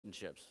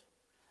relationships,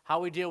 how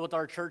we deal with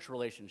our church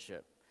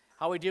relationship,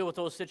 how we deal with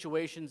those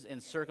situations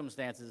and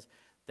circumstances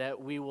that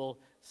we will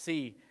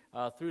see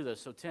through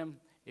this. So Tim,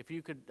 if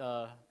you could,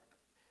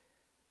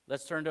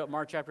 let's turn to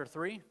Mark chapter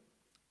 3,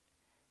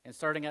 and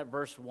starting at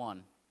verse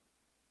 1.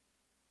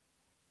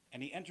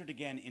 And he entered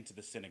again into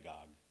the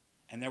synagogue,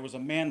 and there was a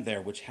man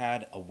there which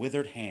had a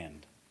withered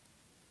hand.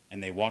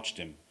 And they watched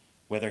him,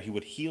 whether he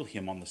would heal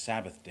him on the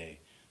Sabbath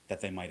day,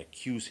 that they might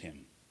accuse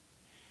him.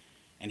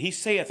 And he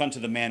saith unto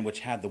the man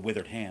which had the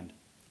withered hand,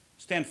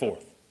 Stand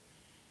forth.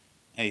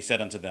 And he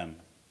said unto them,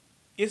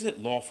 Is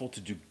it lawful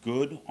to do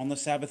good on the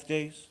Sabbath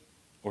days,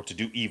 or to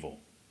do evil,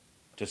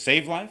 to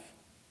save life,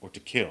 or to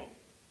kill?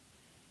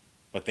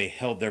 But they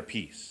held their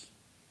peace.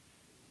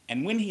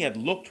 And when he had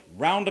looked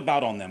round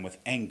about on them with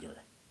anger,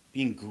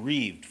 being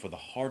grieved for the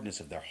hardness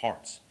of their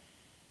hearts,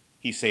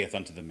 he saith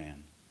unto the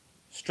man,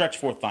 Stretch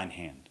forth thine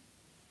hand.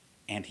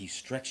 And he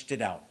stretched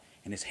it out,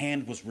 and his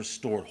hand was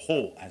restored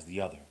whole as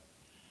the other.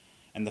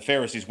 And the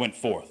Pharisees went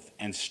forth,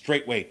 and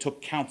straightway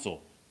took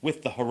counsel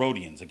with the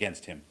Herodians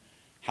against him,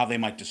 how they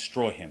might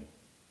destroy him.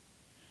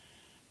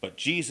 But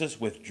Jesus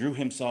withdrew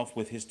himself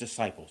with his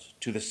disciples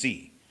to the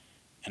sea,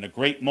 and a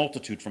great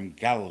multitude from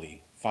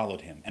Galilee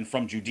followed him, and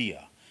from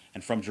Judea,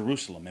 and from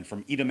Jerusalem, and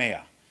from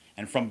Idumea,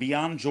 and from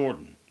beyond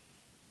Jordan,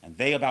 and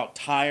they about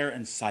Tyre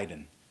and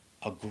Sidon,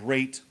 a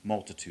great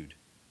multitude,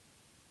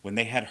 when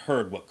they had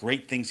heard what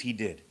great things he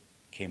did,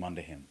 came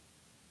unto him.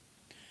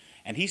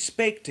 And he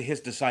spake to his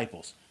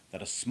disciples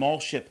that a small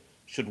ship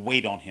should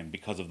wait on him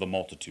because of the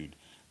multitude,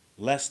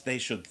 lest they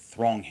should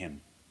throng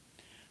him.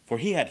 For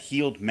he had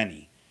healed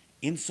many,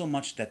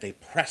 insomuch that they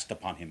pressed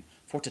upon him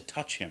for to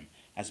touch him,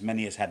 as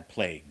many as had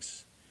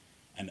plagues.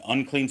 And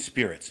unclean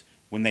spirits,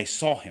 when they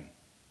saw him,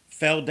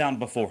 fell down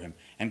before him,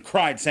 and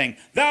cried, saying,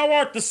 Thou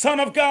art the Son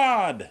of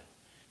God!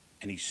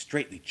 And he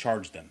straitly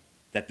charged them,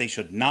 that they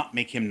should not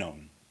make him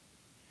known.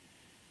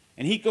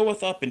 And he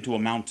goeth up into a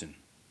mountain,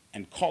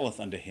 and calleth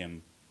unto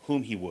him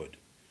whom he would.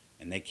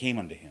 And they came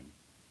unto him.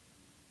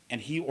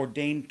 And he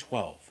ordained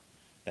 12,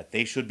 that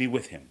they should be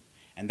with him,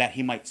 and that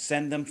he might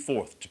send them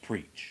forth to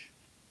preach,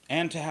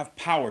 and to have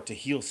power to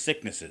heal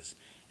sicknesses,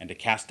 and to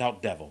cast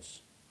out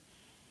devils.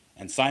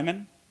 And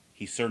Simon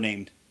he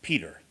surnamed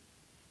Peter,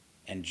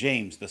 and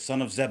James the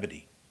son of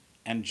Zebedee,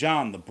 and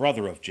John the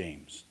brother of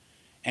James,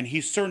 and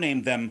he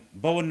surnamed them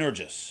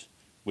Boanerges,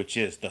 which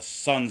is the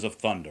sons of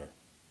thunder,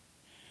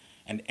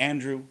 and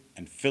Andrew,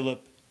 and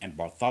Philip, and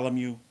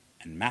Bartholomew,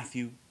 and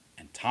Matthew,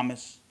 and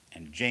Thomas,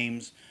 and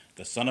James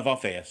the son of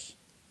Alphaeus,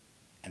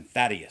 and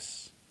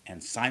Thaddeus,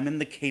 and Simon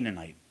the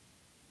Canaanite,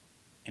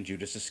 and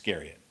Judas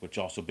Iscariot, which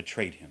also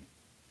betrayed him.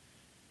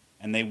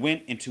 And they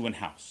went into an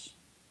house.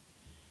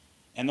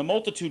 And the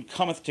multitude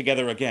cometh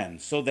together again,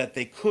 so that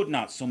they could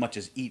not so much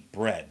as eat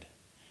bread.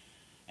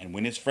 And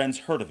when his friends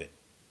heard of it,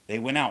 they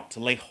went out to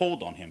lay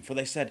hold on him, for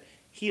they said,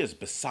 He is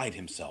beside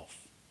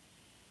himself.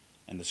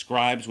 And the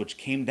scribes which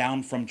came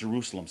down from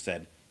Jerusalem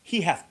said,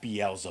 He hath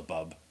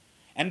Beelzebub,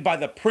 and by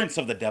the prince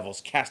of the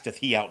devils casteth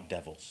he out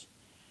devils.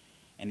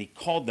 And he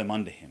called them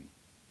unto him,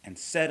 and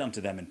said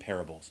unto them in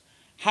parables,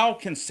 How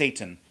can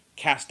Satan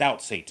cast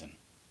out Satan?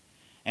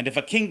 And if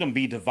a kingdom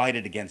be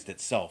divided against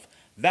itself,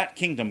 that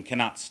kingdom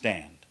cannot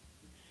stand.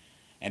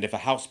 And if a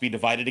house be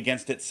divided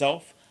against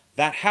itself,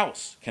 that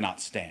house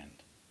cannot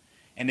stand.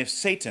 And if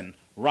Satan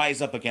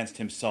rise up against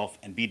himself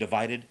and be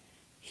divided,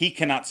 he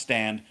cannot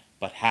stand,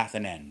 but hath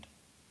an end.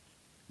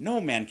 No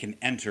man can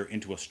enter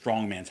into a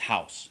strong man's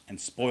house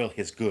and spoil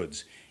his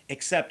goods,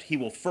 except he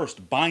will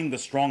first bind the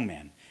strong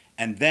man,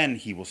 and then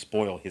he will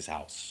spoil his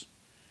house.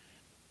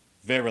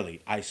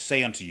 Verily, I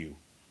say unto you,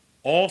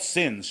 all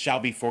sins shall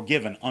be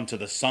forgiven unto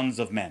the sons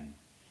of men,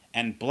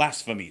 and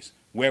blasphemies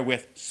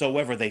wherewith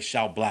soever they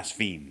shall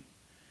blaspheme.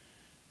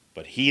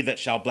 But he that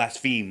shall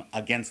blaspheme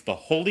against the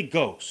Holy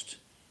Ghost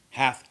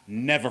hath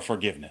never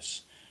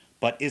forgiveness,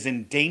 but is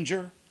in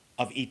danger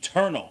of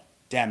eternal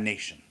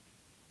damnation,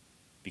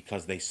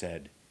 because they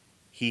said,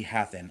 He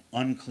hath an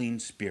unclean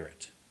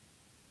spirit.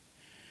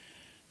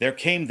 There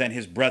came then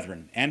his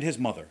brethren and his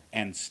mother,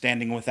 and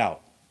standing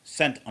without,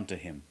 sent unto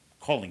him,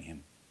 calling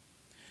him.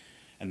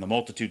 And the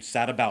multitude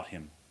sat about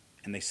him,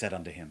 and they said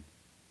unto him,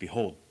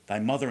 Behold, thy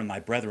mother and thy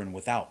brethren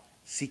without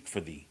seek for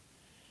thee.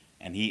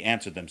 And he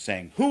answered them,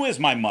 saying, Who is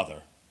my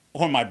mother,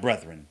 or my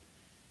brethren?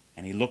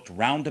 And he looked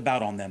round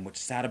about on them which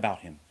sat about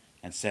him,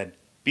 and said,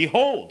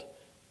 Behold,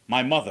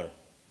 my mother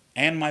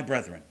and my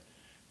brethren.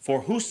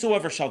 For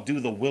whosoever shall do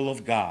the will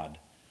of God,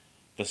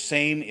 the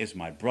same is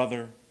my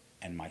brother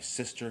and my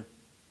sister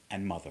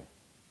and mother.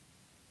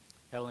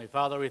 Heavenly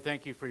Father, we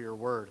thank you for your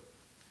word.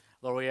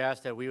 Lord, we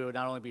ask that we would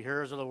not only be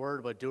hearers of the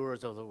word, but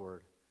doers of the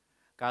word.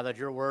 God, that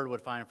your word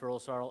would find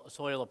fertile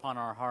soil upon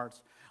our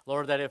hearts.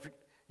 Lord, that if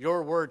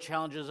your word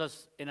challenges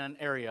us in an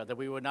area, that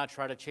we would not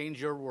try to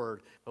change your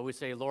word, but we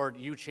say, Lord,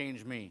 you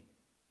change me.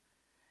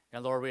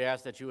 And Lord, we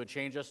ask that you would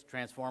change us,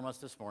 transform us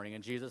this morning.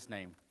 In Jesus'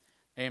 name,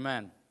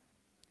 amen.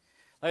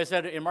 Like I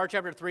said, in Mark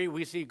chapter 3,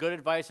 we see good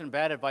advice and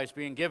bad advice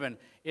being given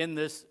in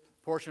this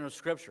portion of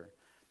Scripture.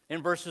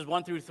 In verses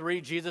 1 through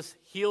 3, Jesus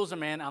heals a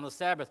man on the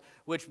Sabbath,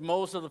 which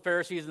most of the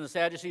Pharisees and the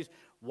Sadducees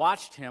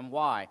watched him.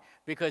 Why?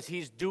 Because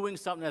he's doing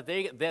something that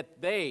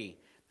they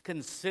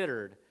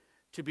considered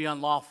to be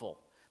unlawful.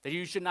 That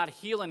you should not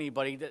heal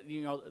anybody,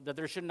 that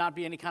there should not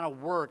be any kind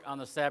of work on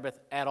the Sabbath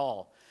at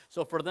all.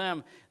 So for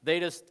them, they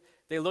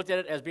looked at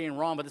it as being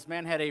wrong, but this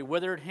man had a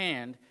withered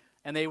hand,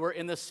 and they were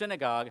in the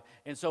synagogue,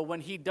 and so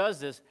when he does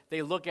this,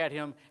 they look at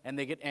him and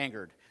they get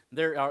angered.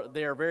 They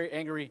are very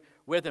angry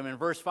with him. In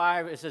verse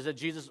 5, it says that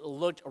Jesus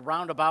looked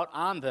round about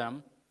on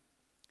them,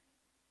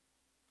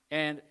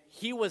 and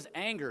he was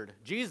angered.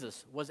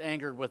 Jesus was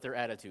angered with their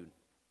attitude.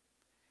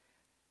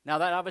 Now,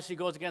 that obviously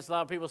goes against a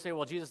lot of people say,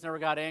 well, Jesus never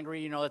got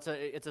angry.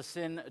 It's a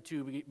sin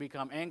to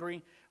become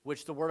angry,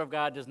 which the Word of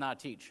God does not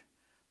teach.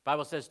 The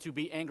Bible says to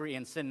be angry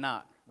and sin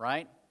not,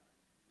 right?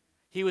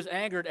 He was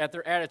angered at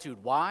their attitude.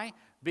 Why?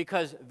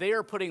 Because they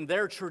are putting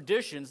their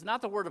traditions,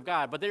 not the Word of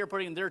God, but they are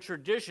putting their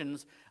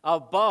traditions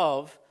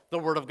above the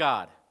Word of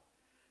God.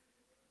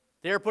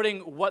 They're putting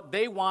what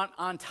they want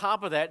on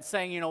top of that,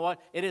 saying, you know what,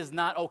 it is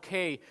not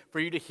okay for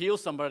you to heal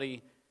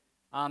somebody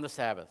on the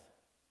Sabbath,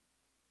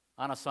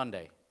 on a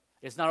Sunday.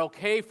 It's not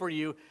okay for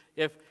you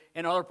if,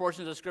 in other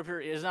portions of Scripture,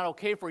 it is not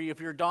okay for you if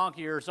your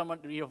donkey or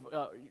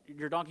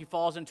your donkey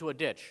falls into a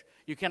ditch.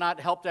 You cannot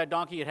help that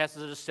donkey. It has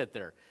to just sit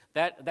there.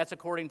 That's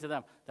according to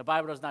them. The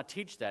Bible does not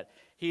teach that.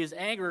 He is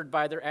angered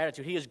by their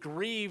attitude. He is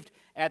grieved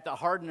at the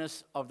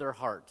hardness of their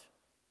heart.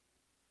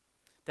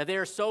 That they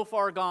are so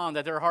far gone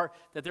that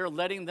they're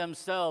letting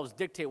themselves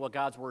dictate what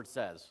God's Word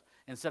says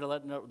instead of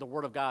letting the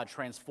Word of God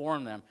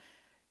transform them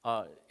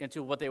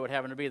into what they would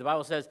have him to be. The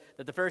Bible says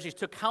that the Pharisees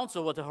took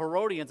counsel with the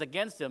Herodians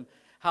against him,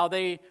 how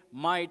they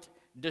might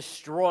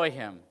destroy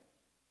him.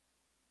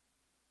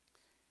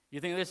 You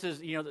think this is,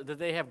 that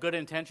they have good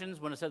intentions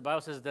when the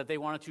Bible says that they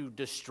wanted to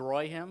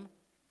destroy him?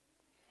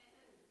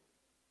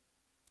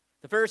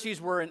 The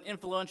Pharisees were an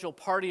influential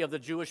party of the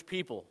Jewish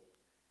people.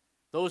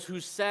 Those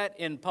who sat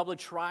in public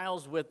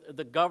trials with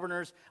the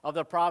governors of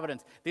the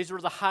province. These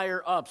were the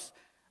higher ups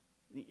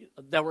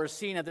that were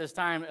seen at this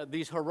time,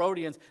 these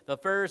Herodians, the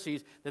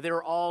Pharisees, that they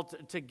were all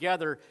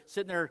together,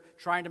 sitting there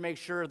trying to make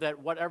sure that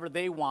whatever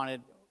they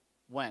wanted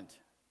went.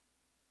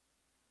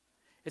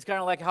 It's kind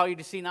of like how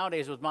you see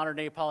nowadays with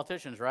modern-day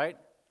politicians, right?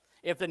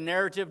 If the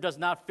narrative does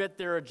not fit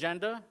their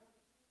agenda,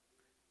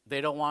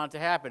 they don't want it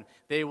to happen.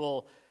 They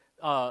will,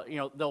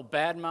 they'll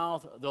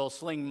badmouth, they'll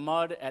sling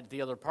mud at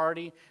the other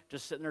party,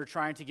 just sitting there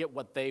trying to get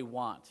what they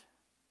want.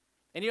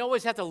 And you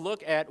always have to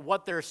look at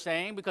what they're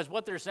saying, because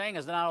what they're saying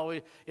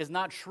is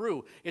not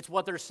true. It's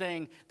what they're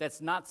saying that's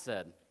not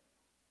said.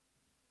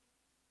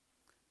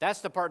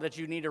 That's the part that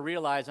you need to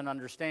realize and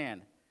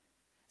understand.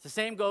 The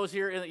same goes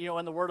here,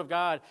 in the Word of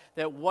God,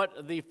 that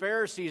what the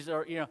Pharisees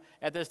are,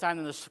 at this time,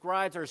 and the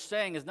scribes are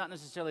saying is not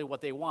necessarily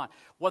what they want.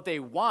 What they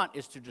want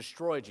is to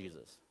destroy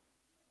Jesus.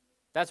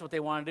 That's what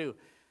they want to do.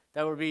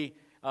 That would be,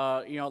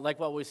 like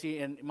what we see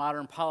in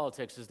modern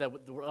politics, is that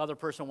the other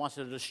person wants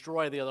to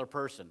destroy the other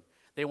person.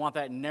 They want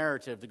that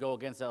narrative to go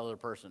against that other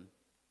person.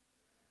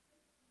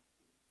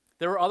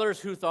 There were others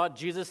who thought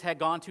Jesus had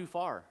gone too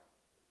far.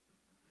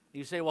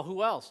 You say, well,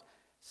 who else?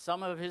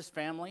 Some of his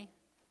family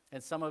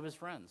and some of his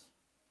friends.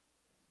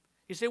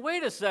 You say,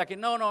 wait a second,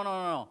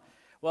 no.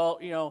 Well,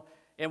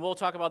 and we'll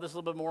talk about this a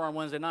little bit more on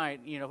Wednesday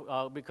night,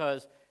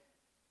 because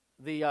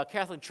the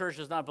Catholic Church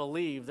does not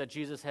believe that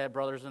Jesus had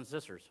brothers and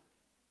sisters.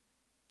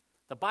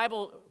 The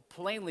Bible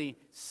plainly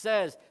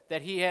says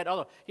that he had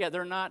other. Yeah,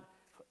 they're not.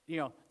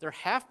 They're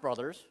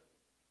half-brothers.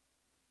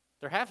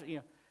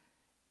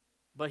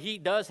 But he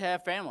does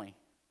have family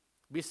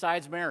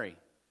besides Mary.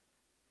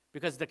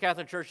 Because the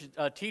Catholic Church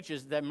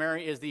teaches that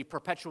Mary is the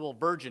perpetual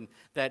virgin,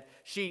 that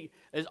she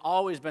has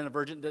always been a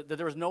virgin, that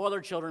there was no other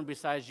children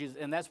besides Jesus,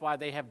 and that's why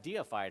they have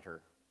deified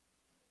her.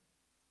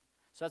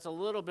 So that's a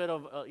little bit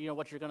of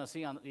what you're going to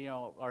see on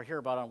or hear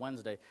about on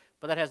Wednesday,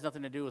 but that has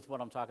nothing to do with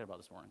what I'm talking about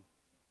this morning.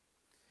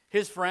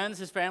 His friends,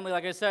 his family,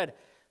 like I said,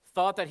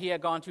 thought that he had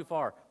gone too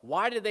far.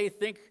 Why did they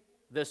think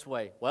this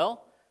way?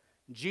 Well,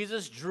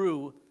 Jesus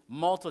drew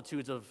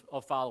multitudes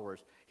of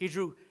followers. He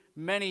drew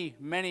many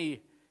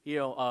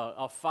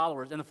of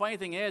followers. And the funny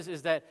thing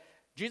is that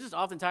Jesus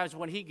oftentimes,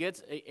 when he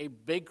gets a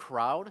big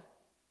crowd,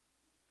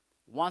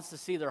 wants to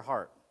see their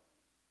heart.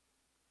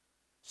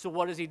 So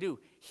what does he do?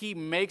 He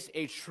makes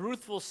a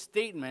truthful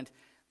statement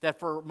that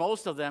for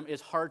most of them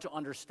is hard to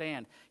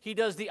understand. He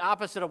does the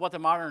opposite of what the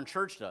modern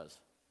church does.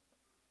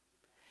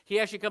 He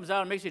actually comes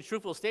out and makes a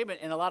truthful statement,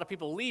 and a lot of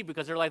people leave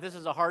because they're like, this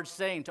is a hard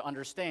saying to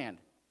understand.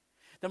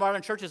 The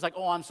modern church is like,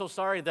 oh, I'm so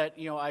sorry that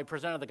I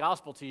presented the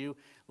gospel to you.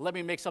 Let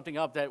me make something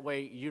up that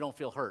way you don't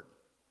feel hurt.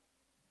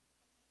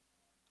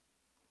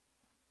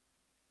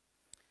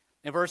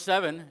 In verse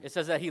 7, it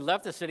says that he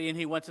left the city and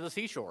he went to the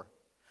seashore.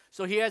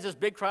 So he has this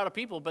big crowd of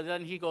people, but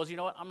then he goes, you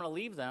know what, I'm going to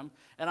leave them,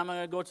 and I'm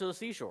going to go to the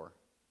seashore.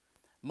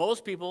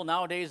 Most people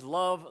nowadays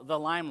love the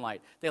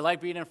limelight. They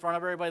like being in front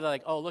of everybody. They're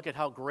like, oh, look at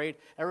how great.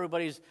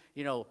 Everybody's,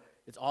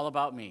 it's all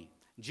about me.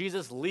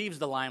 Jesus leaves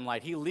the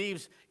limelight. He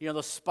leaves,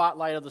 the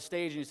spotlight of the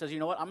stage, and he says, you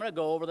know what, I'm going to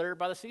go over there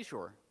by the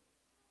seashore.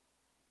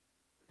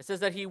 It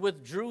says that he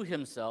withdrew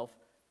himself,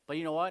 but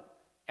you know what?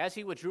 As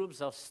he withdrew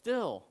himself,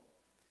 still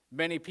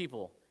many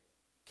people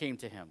came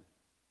to him.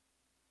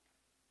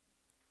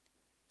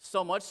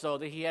 So much so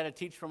that he had to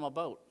teach from a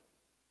boat.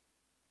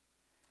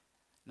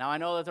 Now, I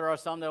know that there are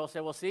some that will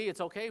say, well, see,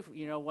 it's okay,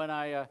 when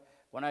I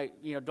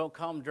don't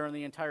come during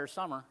the entire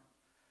summer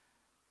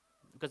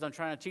because I'm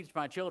trying to teach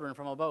my children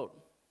from a boat.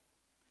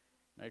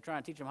 Now, you're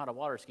trying to teach them how to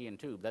water ski and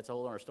tube. That's a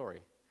whole other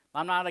story.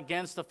 I'm not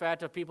against the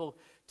fact of people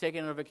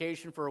taking a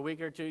vacation for a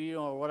week or two,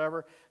 or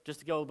whatever,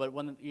 just to go. But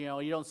when,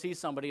 you don't see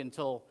somebody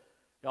until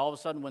all of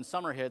a sudden when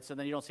summer hits and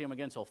then you don't see them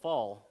again until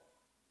fall,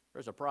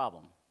 there's a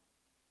problem.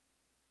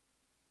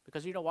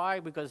 Because you know why?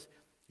 Because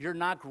you're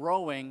not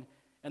growing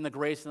in the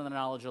grace and the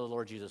knowledge of the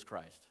Lord Jesus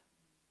Christ.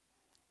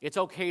 It's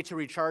okay to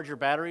recharge your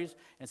batteries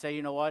and say,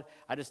 you know what,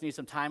 I just need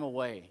some time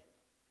away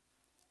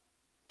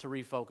to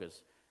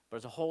refocus. But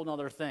it's a whole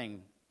other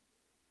thing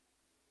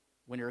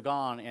when you're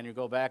gone and you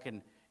go back,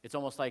 and it's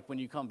almost like when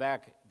you come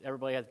back,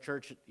 everybody at the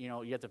church, you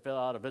have to fill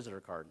out a visitor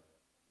card.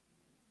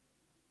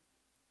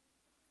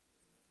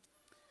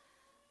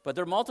 But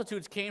their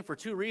multitudes came for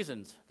two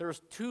reasons.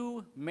 There's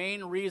two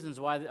main reasons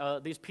why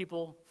these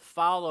people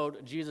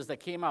followed Jesus that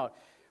came out.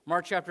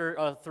 Mark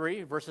chapter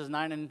 3, verses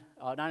 9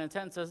 and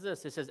 10 says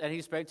this. It says, and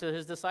he spake to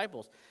his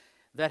disciples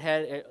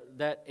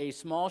that a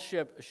small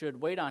ship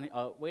should wait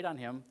on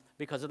him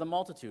because of the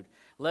multitude,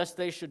 lest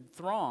they should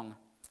throng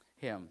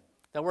him.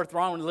 That word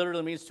throng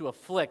literally means to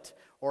afflict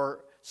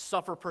or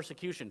suffer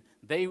persecution.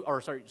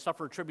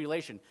 Suffer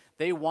tribulation.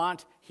 They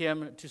want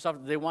him to suffer.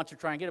 They want to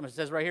try and get him. It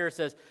says right here, it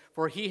says,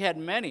 for he had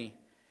many,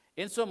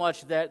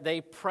 insomuch that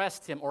they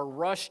pressed him or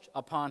rushed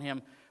upon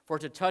him for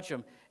to touch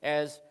him,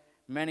 as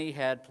many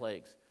had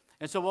plagues.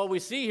 And so what we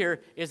see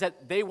here is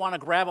that they want to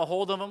grab a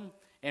hold of him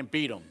and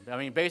beat him. I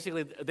mean,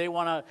 basically, they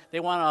want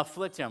to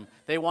afflict him.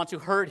 They want to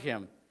hurt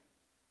him.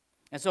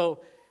 And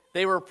so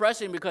they were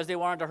pressing because they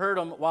wanted to hurt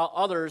him, while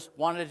others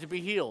wanted to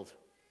be healed.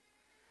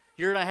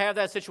 You're going to have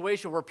that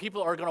situation where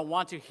people are going to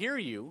want to hear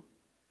you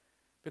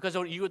because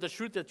of you, the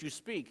truth that you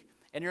speak.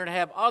 And you're going to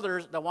have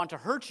others that want to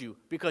hurt you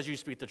because you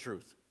speak the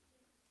truth.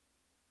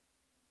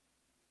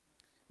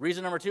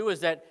 Reason number two is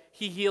that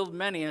he healed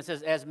many, and it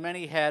says, as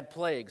many had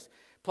plagues.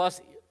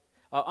 Plus,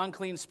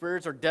 unclean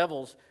spirits or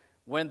devils,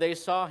 when they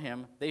saw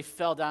him, they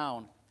fell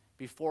down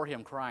before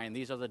him, crying.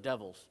 These are the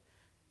devils.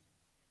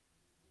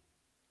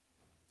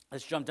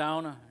 Let's jump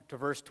down to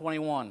verse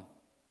 21.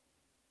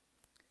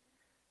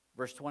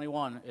 Verse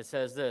 21, it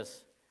says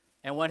this,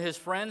 and when his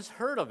friends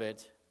heard of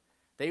it,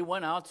 they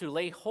went out to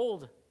lay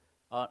hold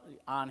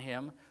on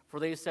him, for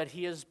they said,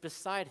 he is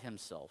beside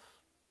himself.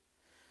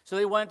 So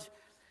they went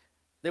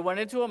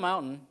into a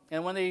mountain,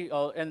 and when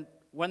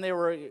they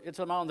were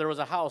into the mountain, there was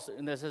a house,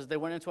 and it says they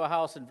went into a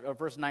house in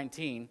verse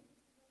 19.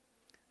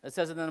 It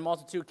says, and then the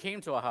multitude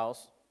came to the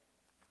house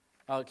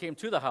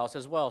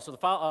as well. So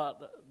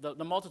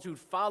the multitude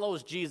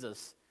follows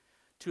Jesus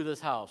to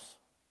this house.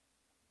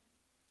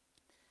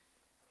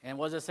 And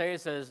what does it say?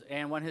 It says,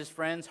 and when his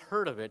friends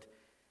heard of it,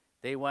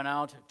 they went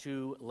out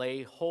to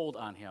lay hold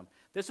on him.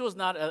 This was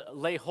not a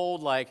lay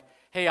hold like,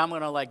 hey, I'm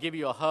going to give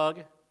you a hug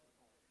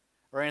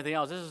or anything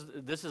else.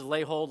 This is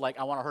lay hold like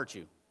I want to hurt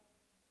you.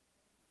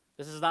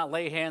 This is not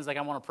lay hands like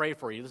I want to pray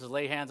for you. This is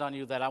lay hands on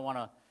you that I want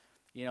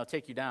to,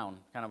 take you down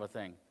kind of a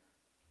thing.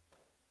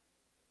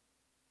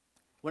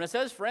 When it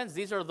says friends,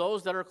 these are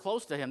those that are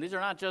close to him. These are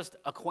not just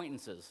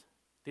acquaintances.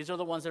 These are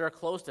the ones that are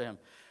close to him.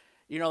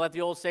 Like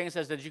the old saying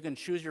says that you can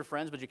choose your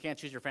friends, but you can't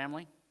choose your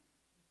family.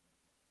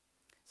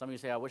 Some of you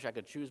say, I wish I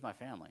could choose my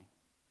family.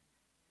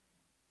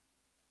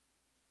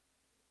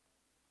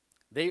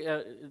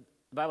 The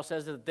Bible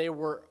says that they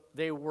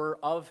were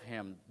of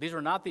him. These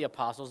were not the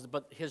apostles,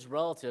 but his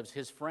relatives,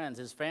 his friends,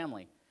 his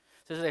family.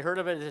 It says they heard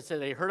of it. It says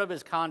they heard of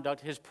his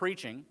conduct, his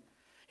preaching,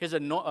 his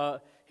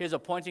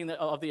appointing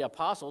of the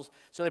apostles.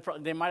 So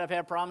they might have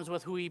had problems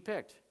with who he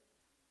picked.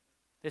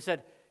 They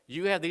said,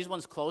 you have these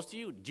ones close to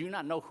you. Do you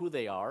not know who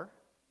they are?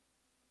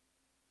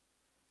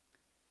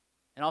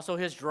 And also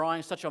his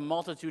drawing such a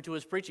multitude to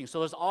his preaching. So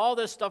there's all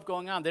this stuff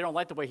going on. They don't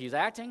like the way he's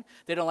acting.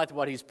 They don't like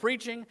what he's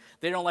preaching.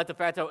 They don't like the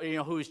fact that,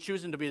 who he's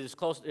choosing to be as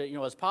close,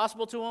 as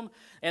possible to him.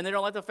 And they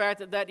don't like the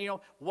fact that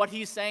what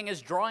he's saying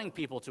is drawing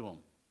people to him.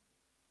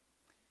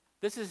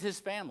 This is his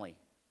family.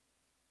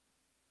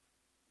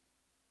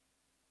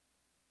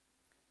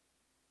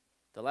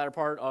 The latter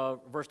part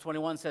of verse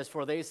 21 says,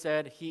 for they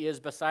said he is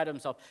beside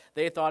himself.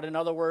 They thought, in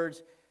other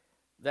words,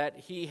 that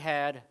he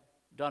had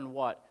done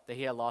what? That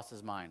he had lost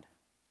his mind.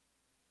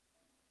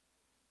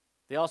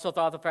 They also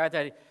thought the fact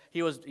that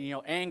he was,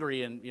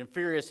 angry and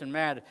furious and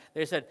mad.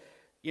 They said,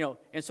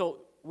 and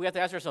so we have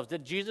to ask ourselves,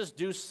 did Jesus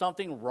do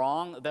something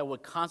wrong that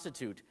would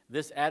constitute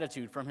this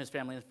attitude from his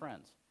family and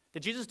friends?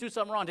 Did Jesus do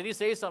something wrong? Did he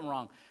say something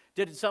wrong?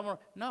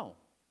 No.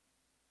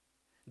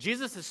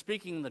 Jesus is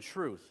speaking the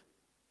truth.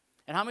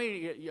 And how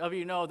many of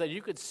you know that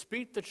you could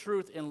speak the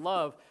truth in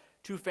love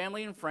to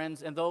family and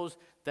friends and those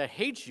that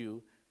hate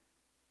you,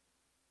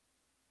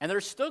 and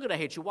they're still going to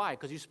hate you? Why?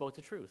 Because you spoke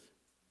the truth.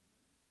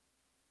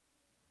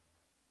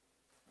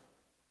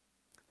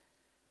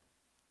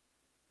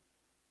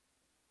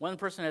 One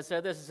person has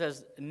said this, it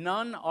says,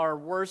 none are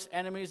worse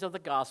enemies of the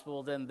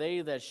gospel than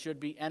they that should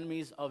be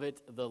enemies of it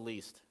the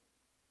least.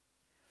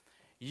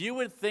 You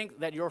would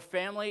think that your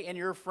family and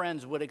your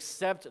friends would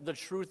accept the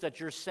truth that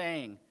you're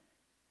saying,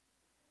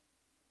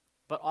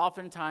 but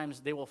oftentimes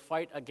they will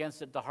fight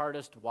against it the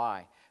hardest.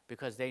 Why?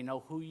 Because they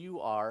know who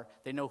you are,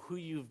 they know who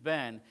you've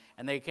been,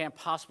 and they can't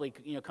possibly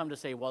come to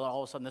say, well,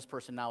 all of a sudden this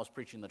person now is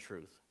preaching the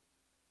truth.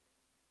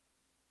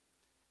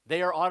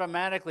 They are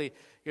automatically,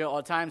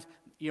 at times,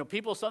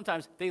 people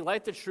sometimes, they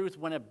like the truth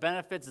when it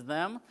benefits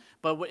them,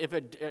 but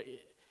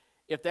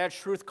if that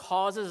truth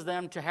causes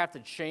them to have to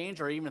change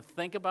or even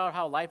think about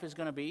how life is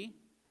going to be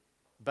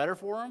better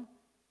for them,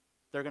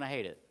 they're going to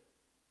hate it.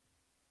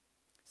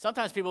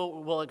 Sometimes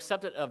people will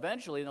accept it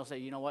eventually, and they'll say,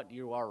 you know what,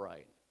 you are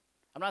right.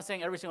 I'm not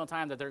saying every single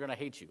time that they're going to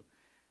hate you,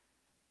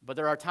 but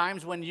there are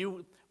times when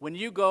you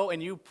go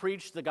and you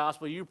preach the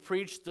gospel, you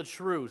preach the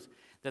truth,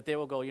 that they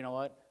will go, you know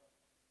what,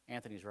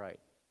 Anthony's right.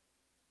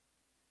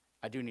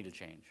 I do need to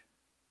change.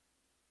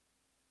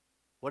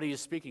 What he is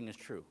speaking is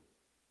true.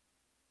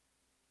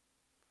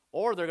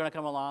 Or they're going to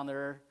come along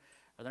there,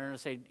 and they're going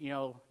to say,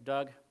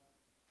 Doug,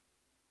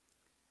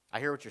 I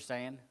hear what you're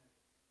saying,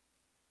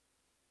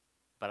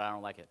 but I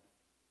don't like it,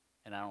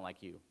 and I don't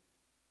like you.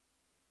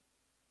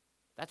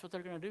 That's what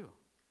they're going to do.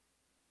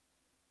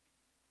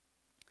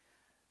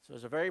 So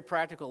there's a very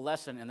practical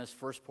lesson in this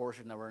first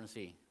portion that we're going to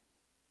see.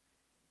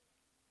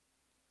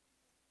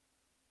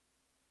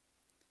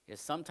 Is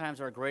sometimes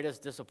our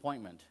greatest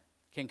disappointment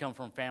can come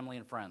from family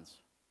and friends.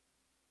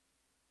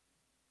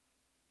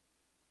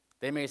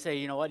 They may say,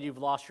 you know what, you've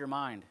lost your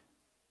mind.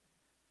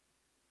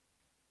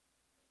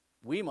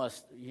 We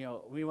must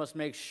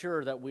make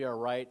sure that we are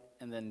right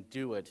and then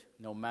do it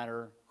no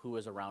matter who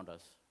is around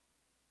us.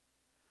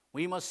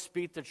 We must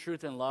speak the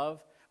truth in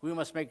love. We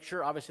must make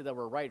sure, obviously, that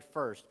we're right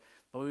first,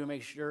 but we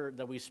make sure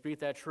that we speak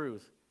that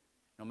truth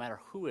no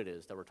matter who it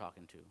is that we're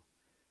talking to.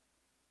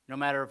 No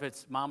matter if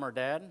it's mom or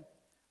dad,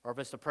 or if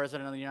it's the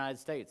President of the United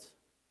States,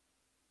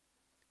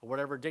 or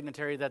whatever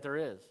dignitary that there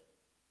is,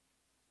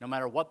 no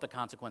matter what the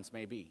consequence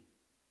may be.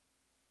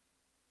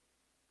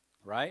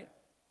 Right?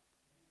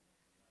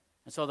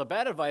 And so the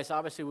bad advice,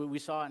 obviously, we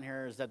saw in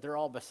here is that they're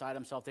all beside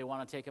themselves. They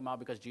want to take him out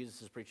because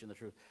Jesus is preaching the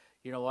truth.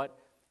 You know what?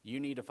 You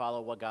need to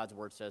follow what God's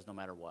word says no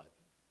matter what.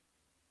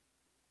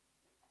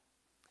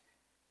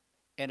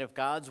 And if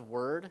God's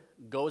word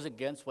goes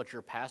against what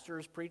your pastor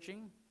is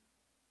preaching,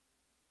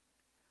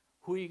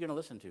 who are you going to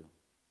listen to?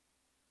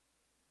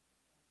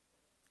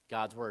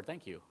 God's word.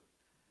 Thank you.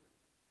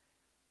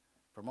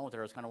 For a moment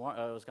there, I was kind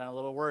of a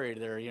little worried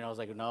there. I was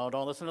like, no,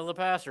 don't listen to the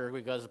pastor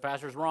because the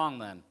pastor's wrong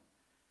then.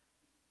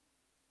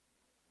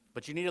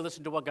 But you need to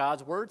listen to what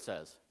God's word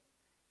says.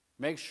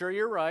 Make sure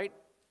you're right.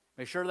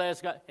 Make sure that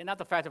it's got, and not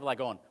the fact of like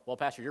going, well,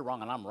 pastor, you're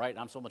wrong and I'm right and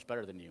I'm so much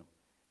better than you.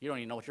 You don't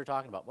even know what you're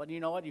talking about. But you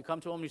know what? You come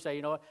to him and you say,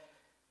 you know what?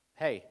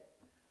 Hey,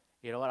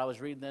 you know what? I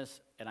was reading this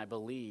and I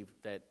believe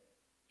that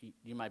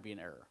you might be in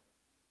error.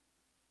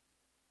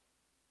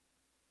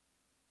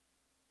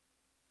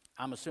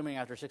 I'm assuming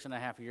after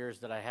 6.5 years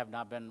that I have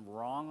not been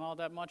wrong all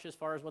that much as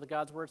far as what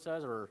God's word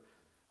says, or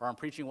I'm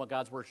preaching what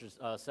God's word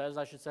says,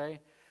 I should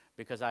say,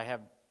 because I have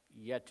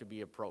yet to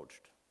be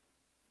approached.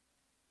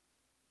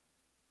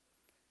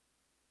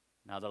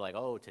 Now they're like,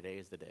 oh, today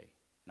is the day.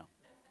 No.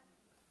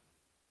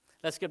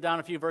 Let's skip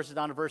down a few verses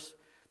down to verse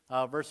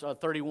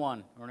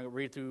 31. We're going to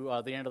read through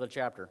the end of the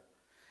chapter.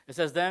 It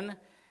says, There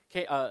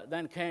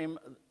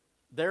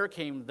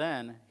came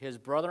his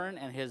brethren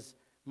and his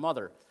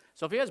mother.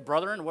 So if he has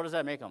brethren, what does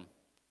that make him?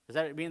 Does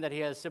that mean that he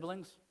has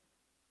siblings?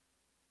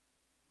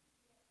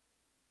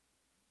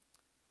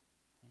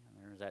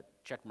 Yeah, there's that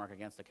check mark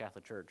against the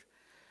Catholic Church.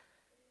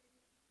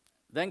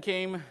 There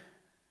came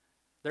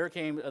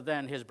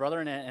then his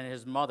brethren and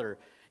his mother,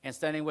 and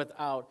standing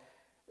without,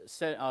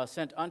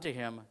 sent unto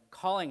him,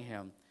 calling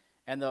him.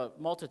 And the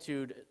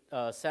multitude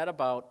sat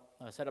about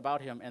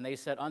him, and they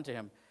said unto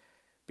him,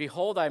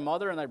 Behold, thy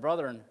mother and thy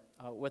brethren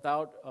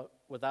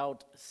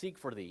without seek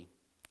for thee.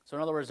 So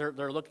in other words,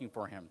 they're looking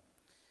for him.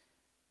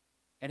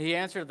 And he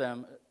answered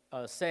them,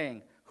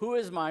 saying, Who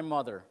is my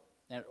mother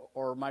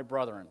or my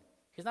brethren?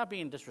 He's not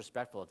being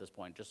disrespectful at this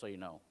point, just so you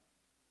know.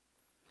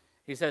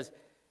 He says,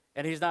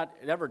 and he's not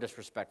ever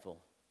disrespectful.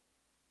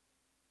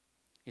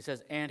 He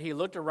says, and he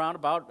looked around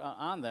about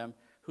on them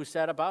who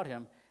sat about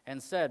him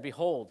and said,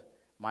 Behold,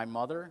 my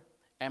mother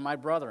and my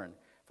brethren.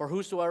 For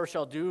whosoever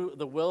shall do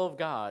the will of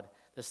God,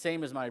 the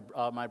same is my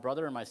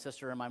brother and my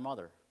sister and my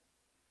mother.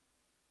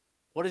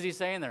 What is he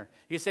saying there?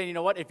 He's saying, you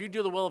know what? If you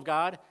do the will of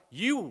God,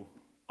 you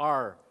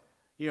are,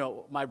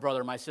 my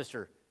brother, my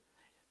sister.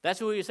 That's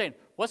who he's saying.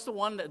 What's the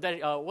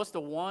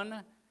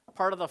one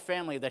part of the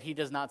family that he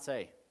does not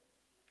say?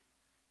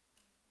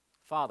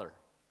 Father.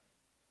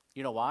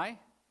 You know why?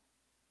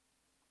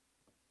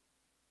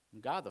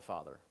 God the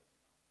Father.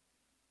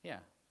 Yeah.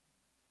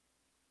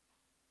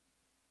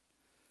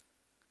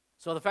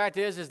 So the fact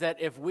is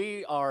that if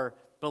we are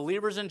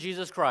believers in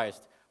Jesus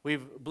Christ,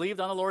 we've believed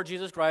on the Lord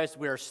Jesus Christ,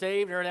 we are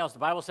saved and everything else, the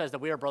Bible says that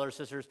we are brothers,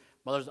 sisters,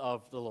 mothers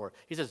of the Lord.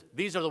 He says,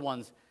 these are the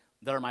ones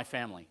that are my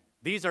family.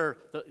 These are,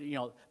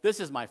 this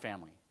is my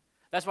family.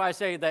 That's why I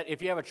say that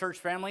if you have a church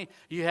family,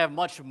 you have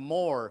much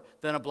more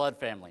than a blood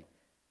family.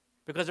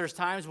 Because there's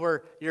times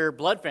where your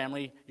blood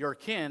family, your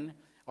kin,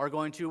 are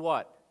going to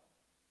what?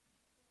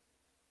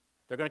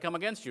 They're going to come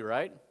against you,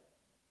 right?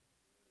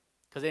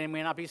 Because they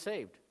may not be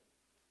saved.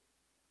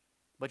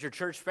 But your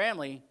church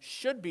family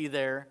should be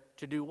there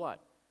to do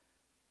what?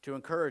 To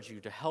encourage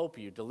you, to help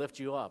you, to lift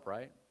you up,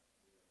 right?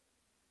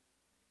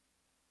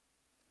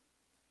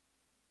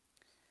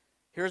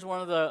 Here's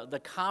one of the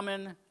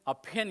common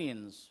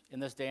opinions in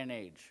this day and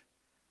age.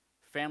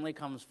 Family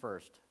comes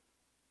first.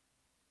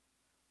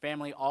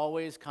 Family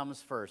always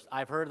comes first.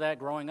 I've heard that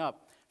growing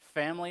up.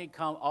 Family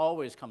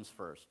always comes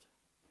first.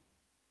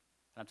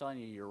 And I'm telling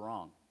you, you're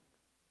wrong.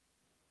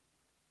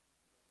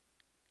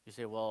 You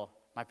say, well,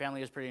 my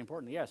family is pretty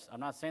important. Yes, I'm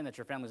not saying that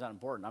your family's not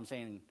important. I'm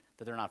saying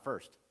that they're not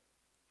first.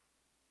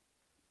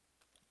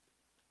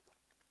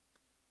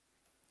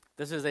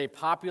 This is a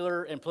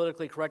popular and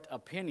politically correct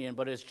opinion,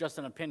 but it's just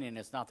an opinion.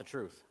 It's not the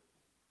truth.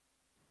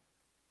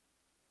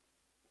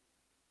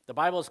 The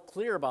Bible is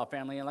clear about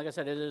family, and like I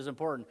said, it is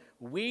important.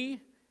 We,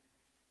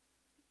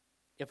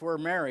 if we're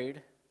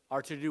married,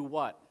 are to do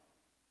what?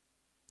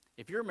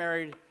 If you're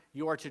married,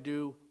 you are to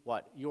do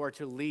what? You are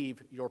to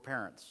leave your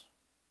parents.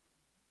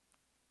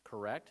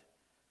 Correct?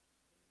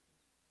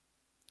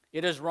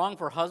 It is wrong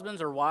for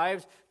husbands or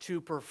wives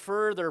to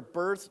prefer their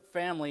birth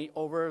family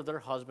over their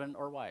husband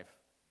or wife.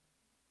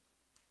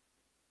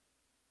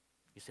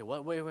 You say,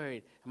 what?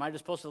 Wait. Am I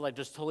just supposed to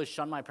just totally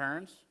shun my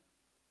parents?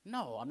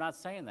 No, I'm not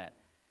saying that.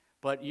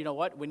 But you know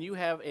what? When you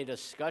have a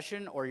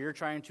discussion or you're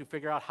trying to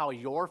figure out how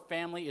your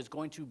family is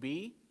going to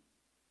be,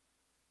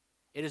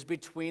 it is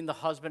between the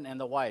husband and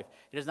the wife.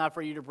 It is not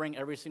for you to bring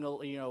every single,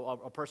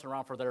 a person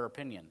around for their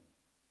opinion.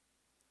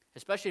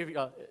 Especially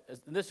if,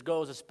 this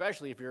goes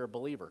especially if you're a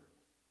believer.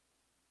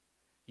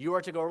 You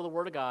are to go to the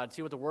Word of God,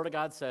 see what the Word of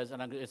God says,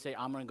 and I'm going to say,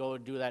 I'm going to go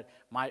do that.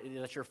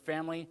 That's your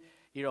family,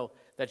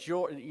 that's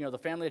the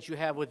family that you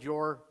have with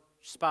your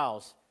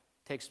spouse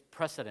takes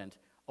precedent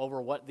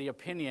over what the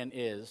opinion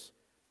is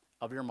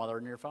of your mother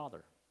and your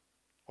father,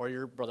 or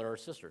your brother or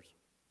sisters.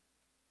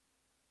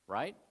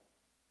 Right?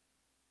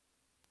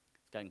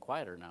 It's gotten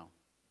quieter now.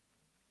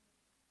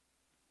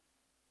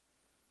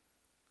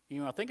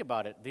 Think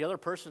about it. The other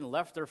person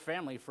left their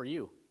family for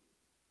you.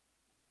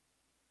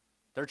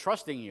 They're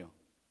trusting you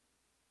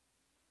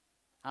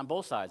on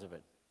both sides of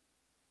it.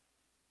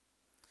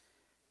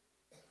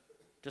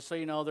 Just so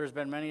you know, there's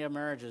been many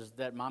marriages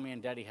that mommy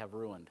and daddy have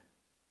ruined.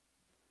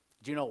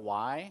 Do you know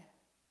why?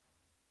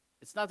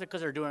 It's not because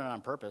they're doing it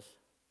on purpose.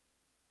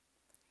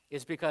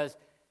 It's because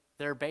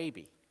their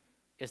baby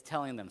is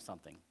telling them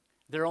something.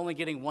 They're only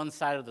getting one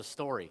side of the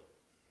story.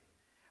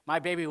 My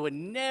baby would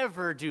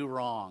never do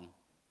wrong.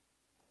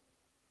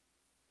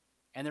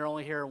 And they're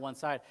only hearing one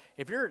side.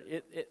 If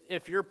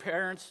your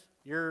parents,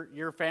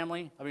 your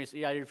family,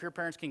 if your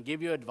parents can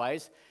give you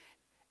advice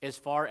as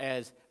far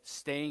as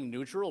staying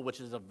neutral, which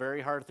is a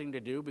very hard thing to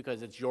do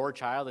because it's your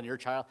child, and your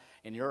child,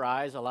 in your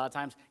eyes, a lot of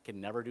times,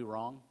 can never do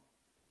wrong.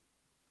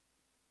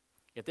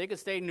 If they could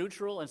stay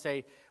neutral and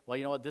say, well,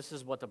 you know what, this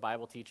is what the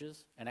Bible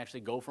teaches, and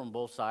actually go from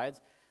both sides,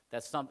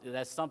 that's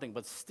something.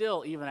 But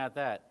still, even at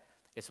that,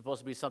 it's supposed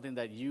to be something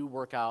that you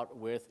work out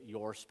with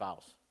your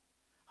spouse.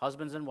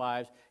 Husbands and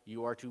wives,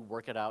 you are to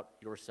work it out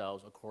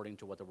yourselves according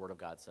to what the Word of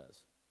God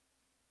says.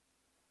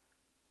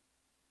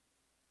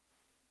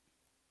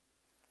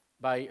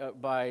 By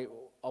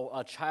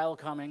a child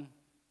coming,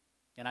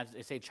 and I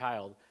say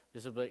child,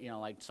 this is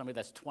like somebody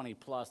that's 20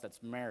 plus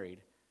that's married,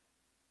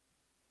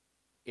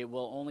 it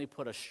will only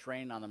put a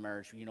strain on the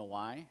marriage. You know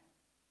why?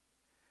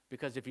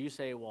 Because if you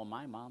say, well,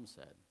 my mom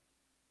said,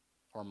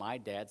 or my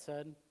dad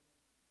said,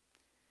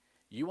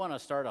 you want to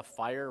start a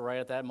fire right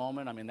at that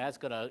moment? That's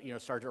going to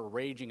start a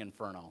raging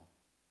inferno.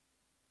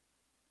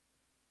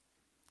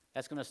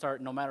 That's going to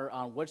start, no matter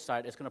on which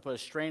side, it's going to put a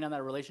strain on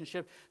that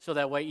relationship. So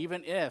that way,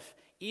 even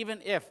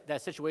if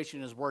that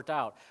situation is worked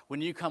out,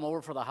 when you come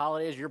over for the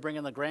holidays, you're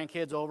bringing the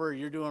grandkids over,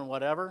 you're doing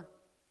whatever,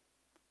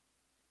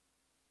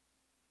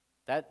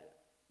 that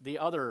the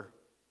other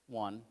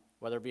one,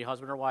 whether it be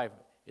husband or wife,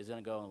 is going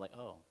to go and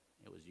oh,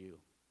 it was you.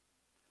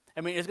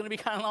 It's going to be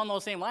kind of along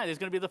those same lines. It's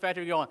going to be the fact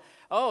that you're going,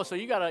 oh, so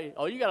you got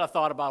a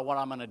thought about what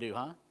I'm going to do,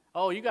 huh?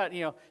 Oh, you got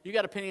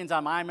opinions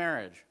on my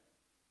marriage.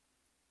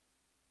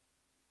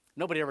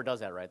 Nobody ever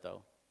does that, right,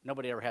 though?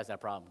 Nobody ever has that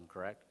problem,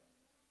 correct?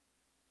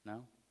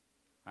 No?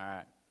 All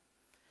right.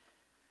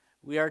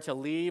 We are to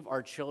leave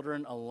our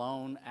children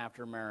alone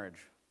after marriage,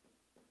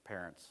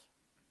 parents.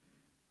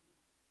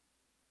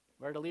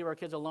 We're to leave our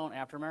kids alone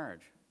after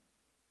marriage.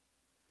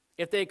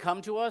 If they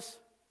come to us,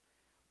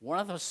 one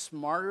of the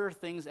smarter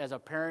things as a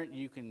parent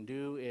you can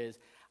do is,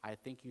 I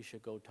think you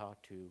should go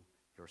talk to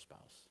your spouse.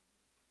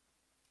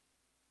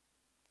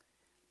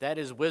 That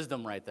is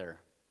wisdom right there.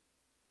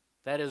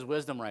 That is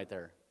wisdom right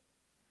there.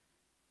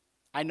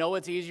 I know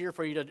it's easier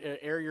for you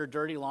to air your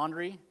dirty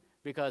laundry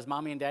because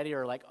mommy and daddy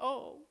are like,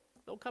 oh,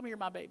 don't come here,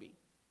 my baby.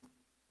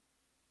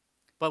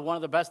 But one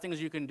of the best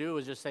things you can do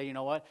is just say, you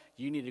know what?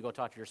 You need to go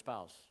talk to your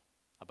spouse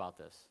about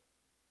this.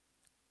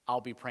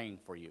 I'll be praying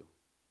for you.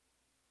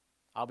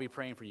 I'll be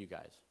praying for you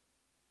guys.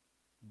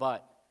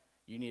 But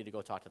you need to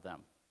go talk to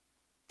them.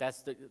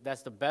 That's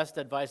the best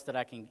advice that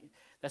I can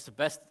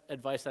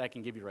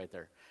give you right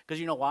there. Because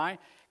you know why?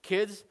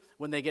 Kids,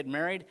 when they get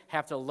married,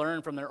 have to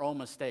learn from their own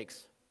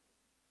mistakes.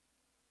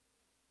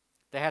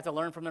 They have to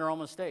learn from their own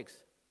mistakes.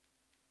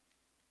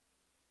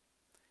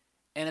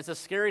 And it's a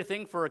scary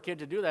thing for a kid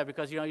to do that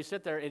because, you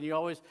sit there and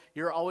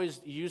you're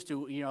always used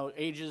to,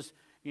 ages,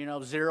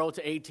 0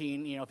 to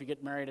 18, if you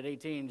get married at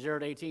 18, 0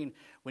 to 18,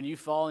 when you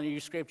fall and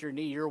you scraped your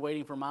knee, you're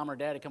waiting for mom or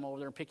dad to come over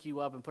there and pick you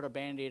up and put a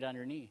Band-Aid on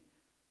your knee.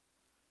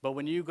 But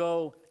when you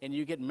go and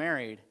you get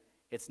married,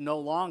 it's no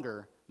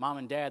longer mom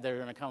and dad that are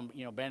going to come,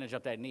 bandage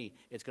up that knee.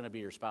 It's going to be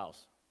your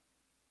spouse.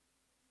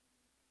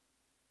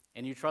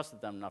 And you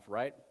trusted them enough,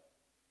 right?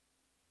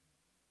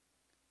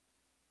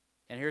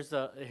 And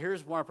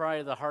here's one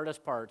probably the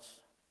hardest parts.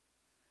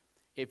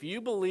 If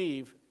you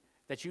believe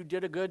that you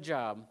did a good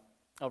job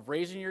of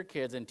raising your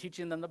kids and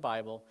teaching them the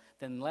Bible,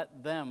 then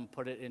let them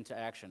put it into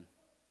action.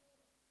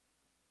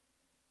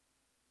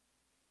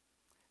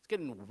 It's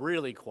getting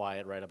really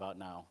quiet right about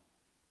now.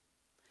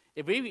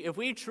 If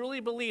we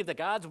truly believe that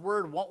God's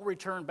word won't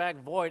return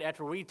back void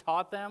after we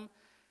taught them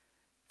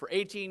for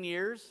 18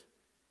 years,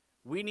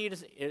 we need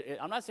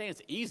to, I'm not saying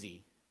it's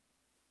easy.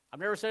 I've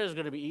never said it's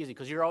going to be easy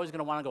because you're always going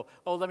to want to go,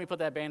 oh, let me put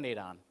that Band-Aid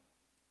on.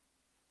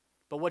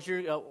 But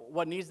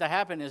what needs to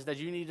happen is that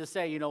you need to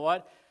say, you know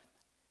what,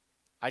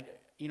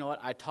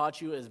 I taught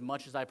you as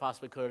much as I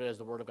possibly could as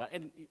the Word of God.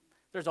 And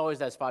there's always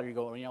that spot where you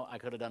go, I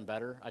could have done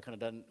better, I could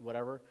have done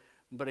whatever.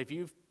 But if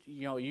you've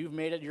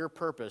made it your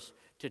purpose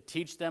to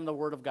teach them the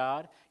Word of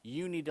God,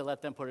 you need to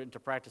let them put it into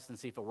practice and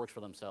see if it works for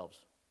themselves.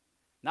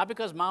 Not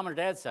because mom or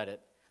dad said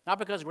it, not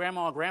because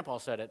grandma or grandpa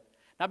said it,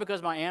 not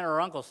because my aunt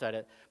or uncle said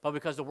it, but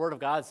because the Word of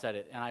God said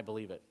it, and I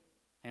believe it.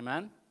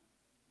 Amen?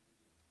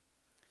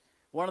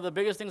 One of the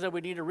biggest things that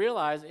we need to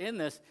realize in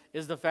this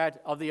is the fact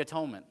of the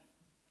atonement.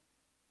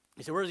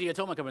 You say, where does the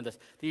atonement come in this?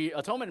 The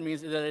atonement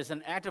means that it's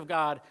an act of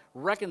God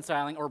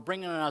reconciling or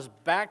bringing us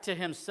back to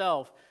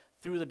himself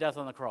through the death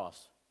on the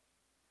cross.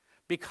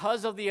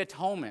 Because of the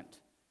atonement,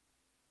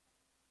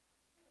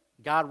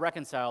 God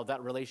reconciled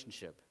that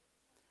relationship.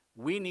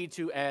 We need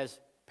to, as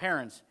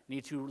parents,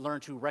 need to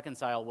learn to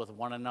reconcile with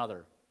one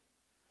another.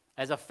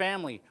 As a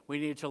family, we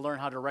need to learn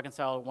how to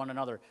reconcile one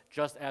another,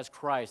 just as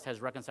Christ has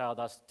reconciled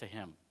us to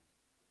him.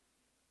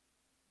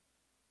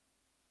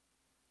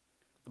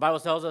 The Bible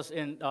tells us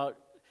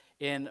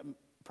in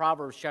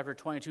Proverbs chapter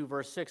 22,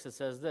 verse 6, it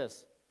says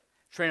this,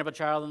 train up a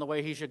child in the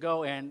way he should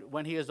go, and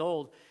when he is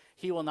old,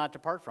 he will not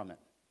depart from it.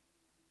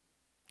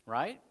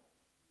 Right?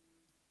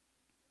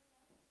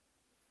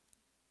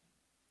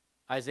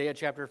 Isaiah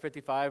chapter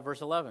 55,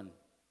 verse 11.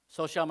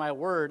 So shall my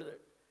word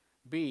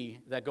be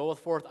that goeth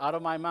forth out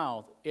of my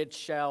mouth, it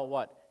shall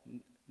what?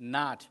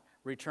 Not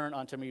return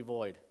unto me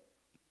void.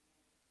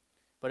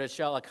 But it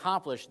shall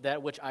accomplish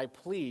that which I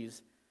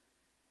please,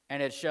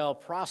 and it shall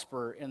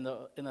prosper in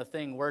the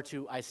thing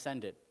whereto I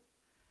send it.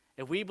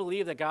 If we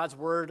believe that God's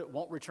word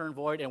won't return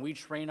void and we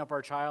train up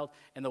our child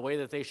in the way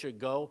that they should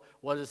go,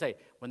 what does it say?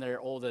 When they're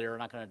old, they're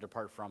not going to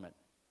depart from it.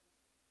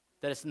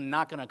 That it's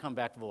not going to come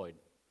back void.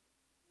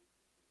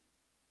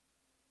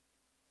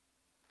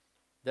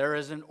 There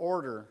is an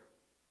order,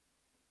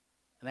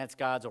 and that's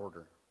God's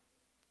order.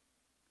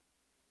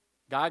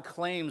 God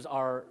claims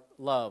our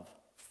love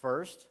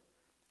first.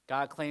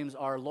 God claims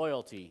our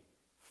loyalty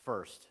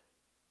first.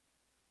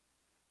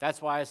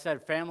 That's why I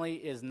said family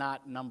is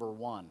not number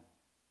one.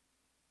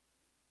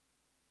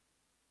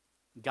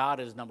 God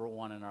is number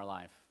one in our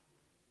life.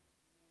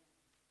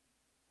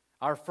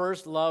 Our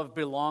first love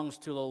belongs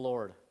to the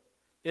Lord.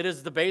 It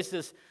is the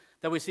basis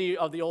that we see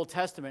of the Old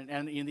Testament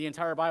and in the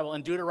entire Bible.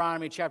 In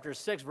Deuteronomy chapter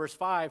 6, verse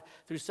 5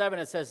 through 7,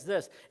 it says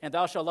this, and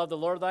thou shalt love the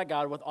Lord thy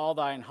God with all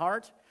thine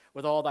heart,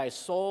 with all thy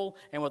soul,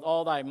 and with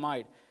all thy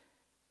might.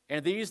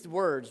 And these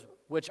words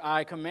which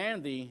I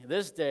command thee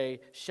this day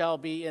shall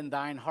be in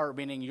thine heart,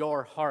 meaning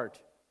your heart.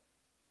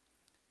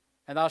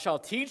 And thou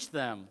shalt teach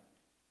them.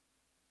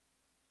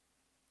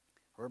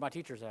 Where are my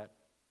teachers at?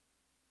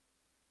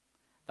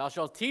 Thou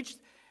shalt teach,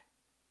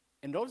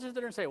 and don't sit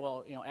there and say,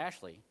 well,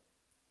 Ashley.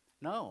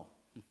 No.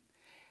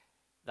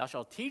 Thou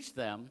shalt teach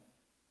them.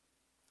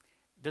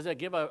 Does it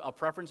give a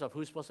preference of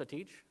who's supposed to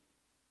teach?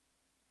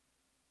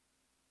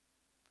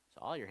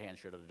 So all your hands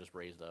should have just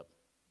raised up.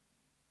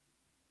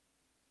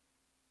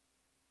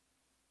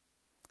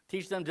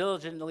 Teach them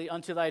diligently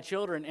unto thy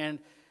children, and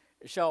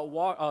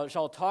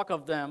shall talk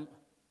of them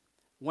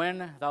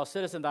when thou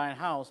sittest in thine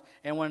house,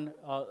 and when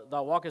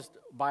thou walkest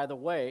by the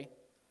way,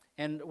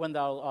 and when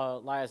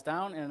thou liest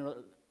down,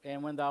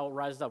 and when thou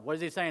risest up. What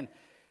is he saying?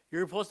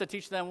 You're supposed to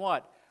teach them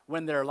what?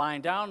 When they're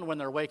lying down, when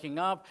they're waking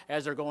up,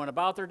 as they're going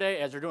about their day,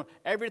 as they're doing.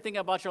 Everything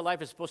about your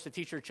life is supposed to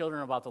teach your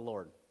children about the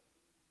Lord.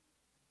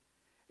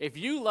 If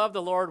you love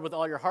the Lord with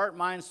all your heart,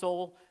 mind,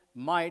 soul,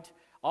 might,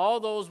 all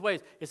those ways,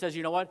 it says,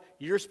 you know what?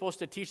 You're supposed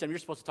to teach them. You're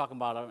supposed to talk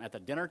about them at the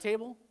dinner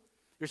table.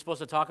 You're supposed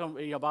to talk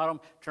about them,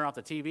 turn off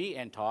the TV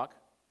and talk.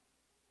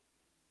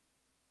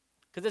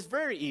 Because it's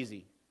very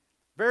easy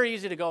Very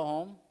easy to go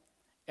home.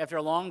 After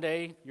a long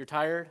day, you're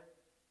tired.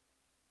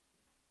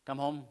 Come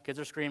home, kids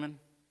are screaming.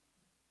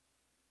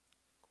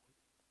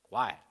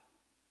 Quiet.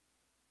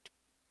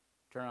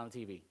 Turn on the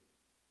TV.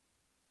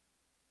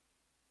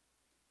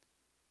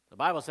 The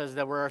Bible says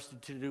that we're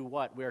to do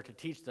what? We are to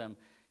teach them,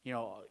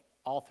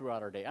 all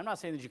throughout our day. I'm not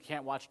saying that you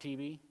can't watch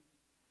TV.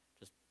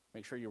 Just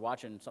make sure you're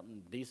watching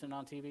something decent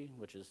on TV,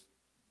 which is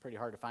pretty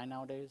hard to find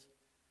nowadays.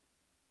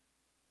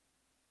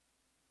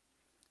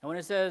 And when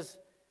it says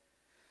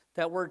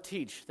that word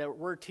teach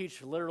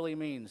literally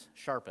means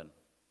sharpen.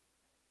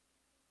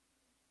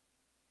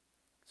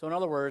 So in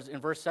other words, in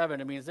verse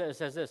 7, it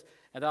says this,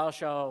 and thou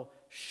shalt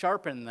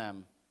sharpen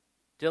them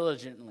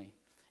diligently.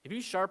 If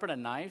you sharpen a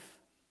knife,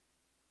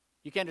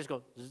 you can't just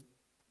go, zzz,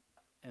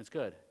 and it's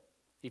good.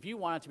 If you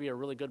want it to be a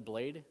really good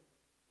blade,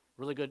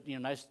 really good,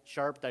 nice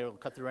sharp that will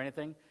cut through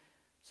anything,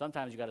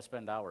 sometimes you got to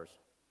spend hours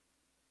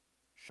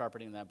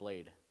sharpening that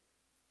blade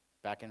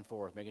back and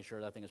forth, making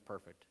sure that thing is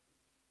perfect.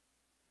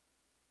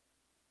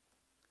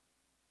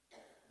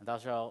 And thou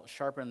shalt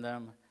sharpen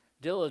them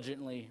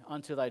diligently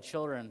unto thy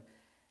children,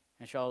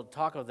 and shalt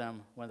talk of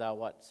them when thou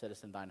what?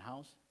 Sittest in thine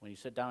house, when you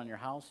sit down in your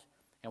house,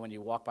 and when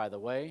you walk by the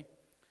way,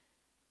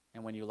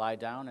 and when you lie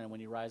down, and when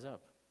you rise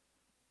up.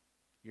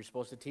 You're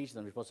supposed to teach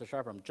them. You're supposed to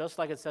sharpen them. Just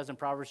like it says in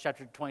Proverbs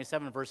chapter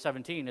 27, verse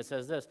 17, it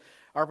says this,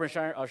 iron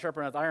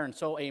sharpeneth iron,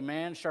 so a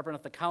man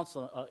sharpeneth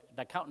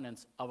the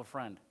countenance of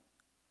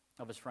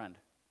his friend.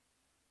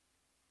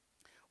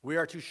 We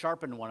are to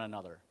sharpen one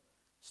another,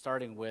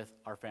 starting with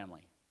our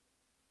family.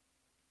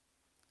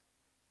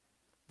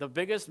 The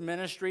biggest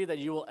ministry that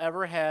you will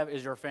ever have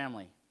is your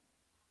family.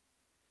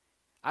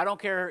 I don't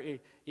care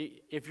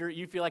if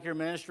you feel like your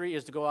ministry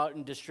is to go out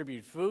and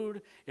distribute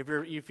food, if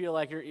you feel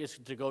like it's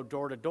to go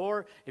door to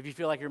door, if you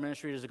feel like your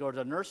ministry is to go to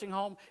the nursing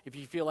home, if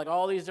you feel like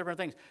all these different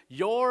things.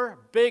 Your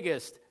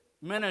biggest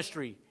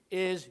ministry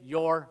is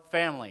your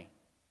family.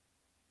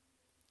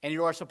 And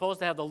you are supposed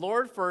to have the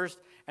Lord first,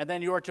 and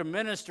then you are to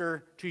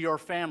minister to your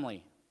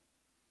family.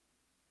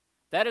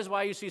 That is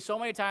why you see so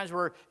many times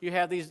where you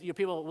have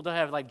people that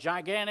have like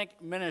gigantic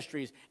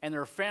ministries and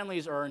their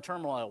families are in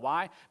turmoil.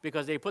 Why?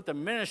 Because they put the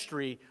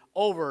ministry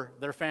over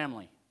their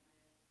family.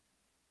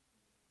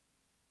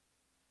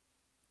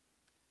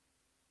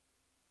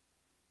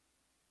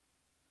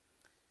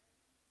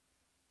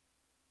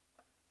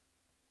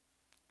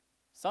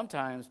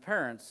 Sometimes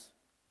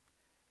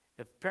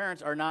if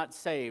parents are not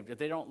saved, if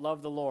they don't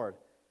love the Lord,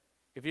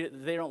 if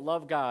they don't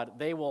love God,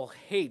 they will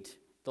hate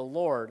the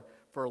Lord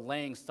for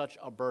laying such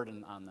a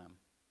burden on them.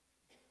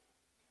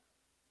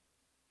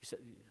 You said,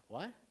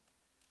 what?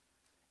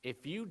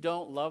 If you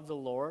don't love the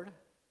Lord,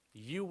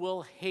 you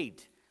will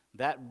hate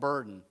that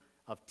burden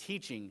of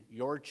teaching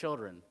your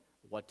children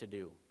what to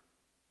do.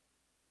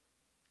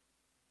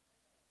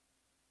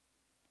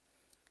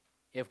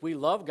 If we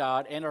love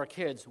God and our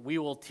kids, we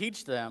will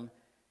teach them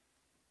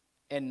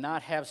and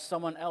not have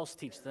someone else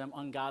teach them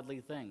ungodly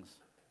things.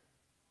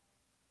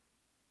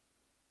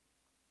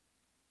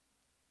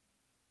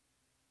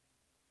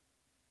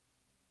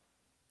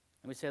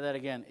 Let me say that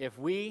again. If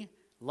we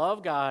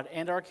love God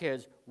and our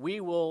kids,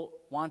 we will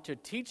want to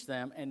teach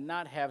them and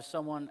not have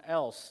someone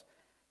else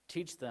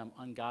teach them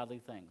ungodly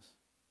things.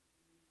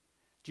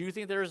 Do you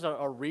think there's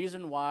a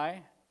reason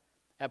why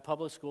at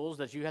public schools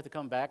that you have to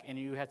come back and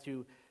you have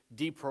to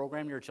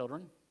deprogram your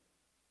children?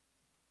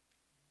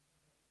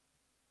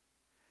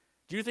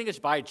 Do you think it's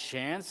by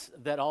chance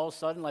that all of a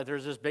sudden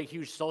there's this big,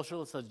 huge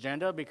socialist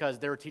agenda because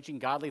they're teaching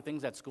godly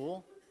things at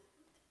school?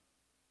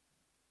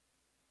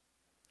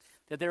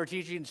 That they're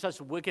teaching such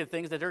wicked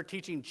things, that they're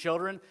teaching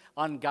children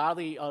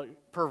ungodly,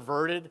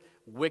 perverted,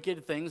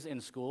 wicked things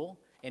in school,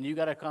 and you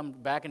got to come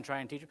back and try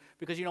and teach them?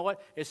 Because you know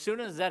what? As soon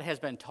as that has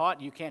been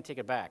taught, you can't take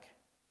it back.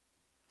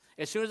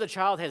 As soon as a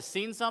child has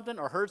seen something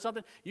or heard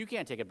something, you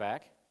can't take it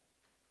back.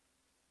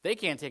 They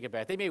can't take it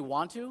back. They may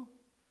want to.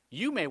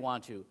 You may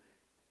want to.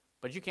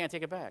 But you can't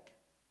take it back.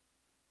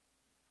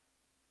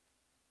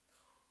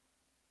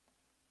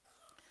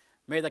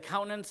 May the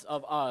countenance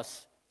of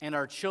us and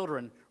our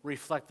children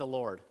reflect the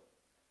Lord.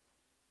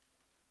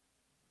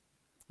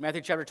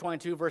 Matthew chapter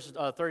 22, verses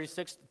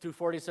 36 through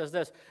 40 says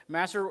this,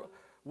 Master,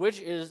 which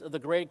is the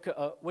great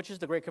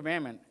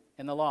commandment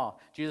in the law?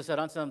 Jesus said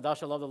unto them, Thou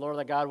shalt love the Lord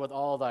thy God with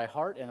all thy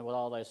heart and with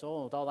all thy soul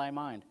and with all thy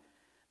mind.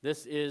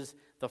 This is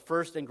the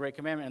first and great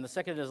commandment, and the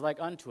second is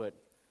like unto it.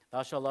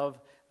 Thou shalt love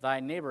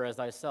thy neighbor as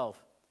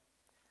thyself.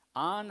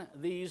 On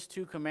these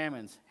two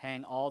commandments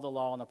hang all the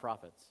law and the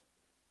prophets.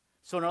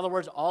 So in other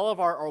words, all of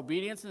our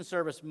obedience and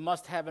service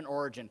must have an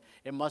origin.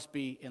 It must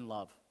be in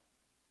love.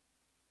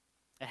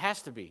 It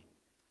has to be.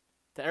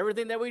 To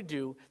everything that we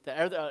do,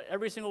 to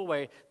every single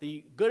way,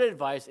 the good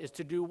advice is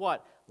to do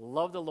what?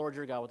 Love the Lord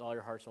your God with all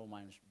your heart, soul,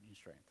 mind, and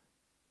strength.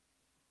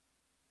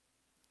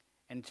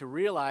 And to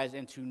realize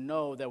and to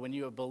know that when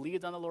you have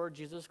believed on the Lord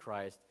Jesus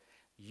Christ,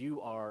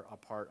 you are a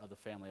part of the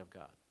family of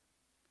God.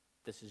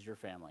 This is your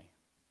family.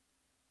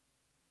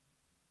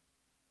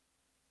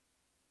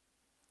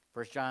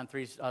 1 John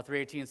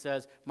 3:18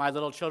 says, My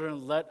little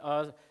children, let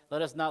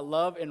us not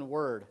love in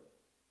word,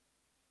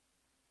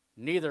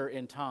 neither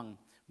in tongue,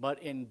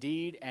 but in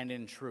deed and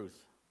in truth.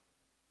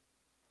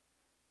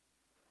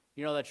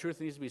 You know that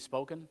truth needs to be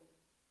spoken?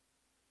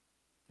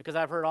 Because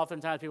I've heard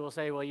oftentimes people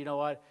say, well, you know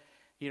what?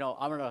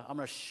 I'm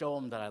gonna show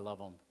them that I love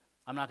them.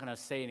 I'm not going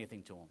to say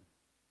anything to them.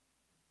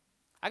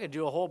 I could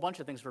do a whole bunch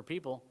of things for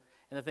people,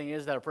 and the thing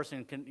is that a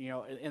person can,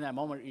 in that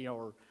moment,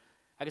 or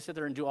I could sit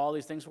there and do all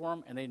these things for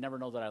them, and they never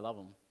know that I love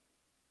them.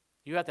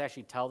 You have to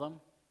actually tell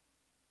them.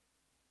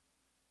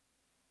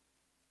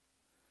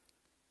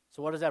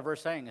 So what is that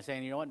verse saying? It's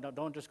saying, you know what,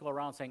 don't just go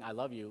around saying I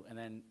love you and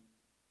then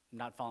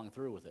not following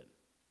through with it.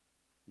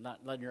 Not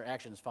letting your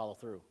actions follow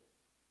through.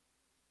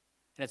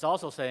 And it's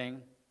also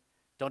saying,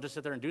 don't just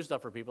sit there and do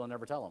stuff for people and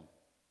never tell them.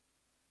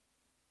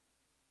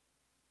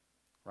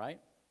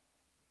 Right?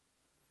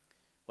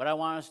 What I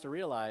want us to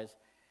realize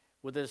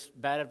with this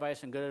bad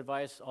advice and good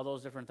advice, all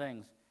those different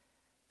things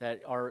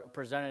that are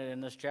presented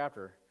in this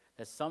chapter,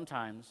 that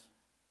sometimes,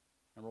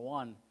 number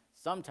one,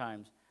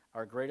 sometimes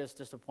our greatest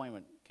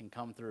disappointment can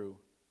come through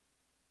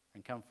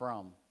and come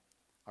from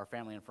our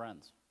family and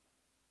friends.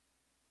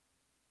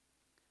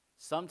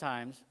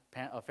 Sometimes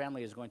a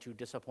family is going to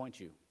disappoint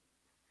you.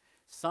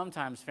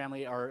 Sometimes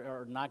family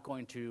are not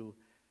going to,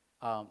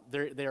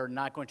 they are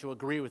not going to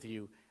agree with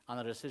you on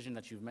the decision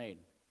that you've made.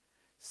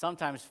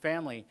 Sometimes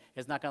family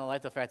is not going to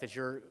like the fact that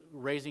you're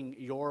raising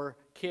your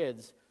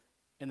kids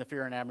in the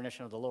fear and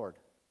admonition of the Lord.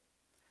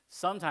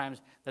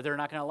 Sometimes that they're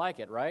not going to like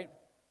it, right?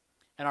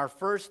 And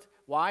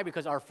why?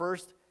 Because our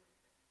first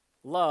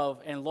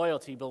love and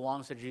loyalty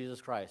belongs to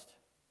Jesus Christ.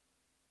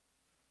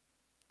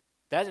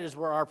 That is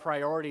where our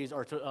priorities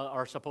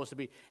are supposed to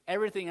be.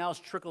 Everything else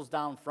trickles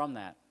down from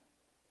that.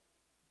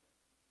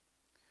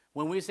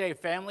 When we say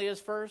family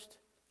is first,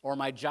 or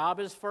my job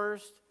is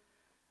first,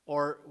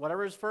 or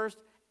whatever is first,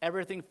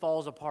 everything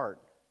falls apart.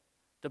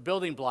 The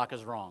building block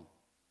is wrong.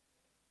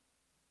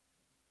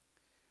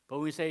 But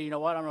when we say, you know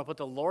what, I'm going to put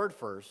the Lord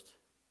first,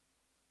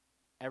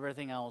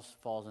 everything else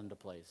falls into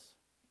place.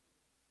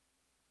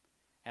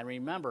 And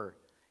remember,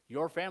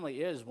 your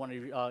family is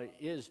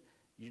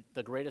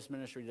the greatest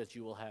ministry that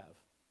you will have.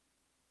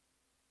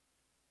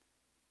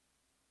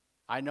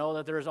 I know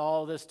that there's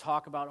all this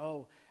talk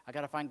about, I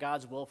got to find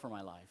God's will for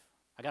my life.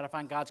 I got to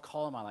find God's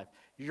call in my life.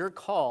 Your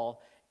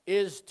call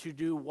is to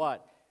do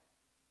what?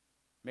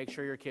 Make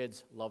sure your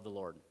kids love the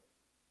Lord.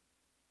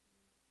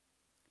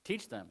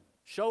 Teach them.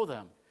 Show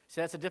them.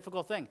 See, that's a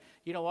difficult thing.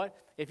 You know what?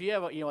 If you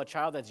have a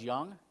child that's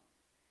young,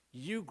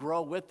 you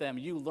grow with them.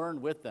 You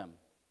learn with them.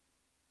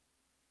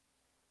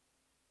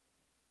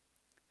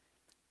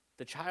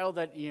 The child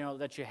that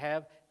you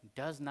have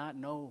does not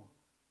know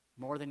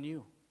more than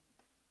you,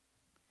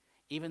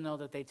 even though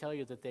that they tell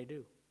you that they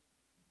do.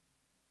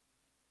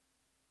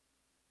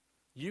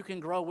 You can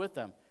grow with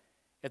them.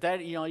 If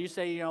that you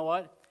say, you know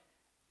what,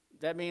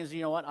 that means,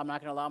 you know what, I'm not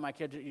going to allow my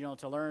kid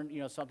to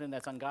learn something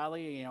that's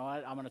ungodly. You know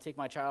what, I'm going to take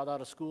my child out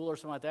of school or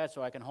something like that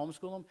so I can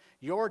homeschool them.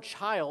 Your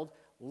child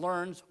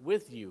learns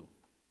with you.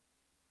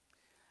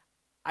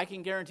 I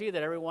can guarantee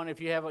that everyone, if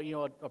you have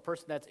a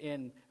person that's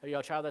in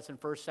a child that's in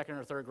first, second,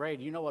 or third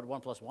grade, you know what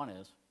 1 + 1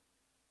 is.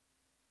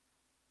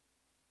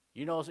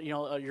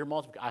 Your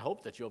multiplication. I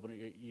hope that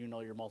you know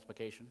your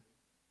multiplication.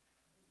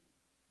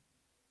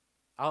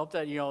 I hope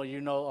that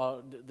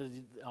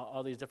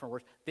all these different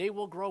words. They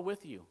will grow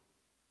with you.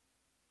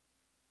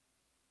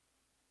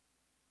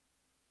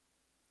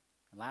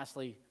 And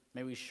lastly,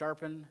 may we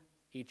sharpen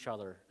each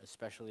other,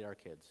 especially our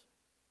kids.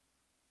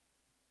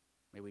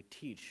 May we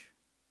teach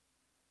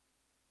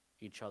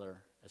each other,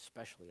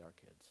 especially our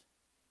kids.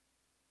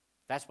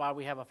 That's why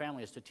we have a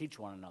family, is to teach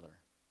one another.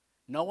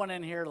 No one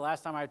in here, the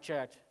last time I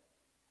checked,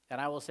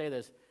 and I will say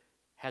this,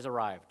 has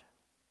arrived.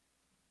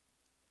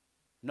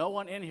 No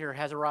one in here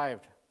has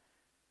arrived.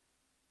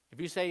 If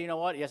you say, you know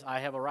what, yes,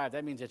 I have arrived,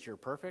 that means that you're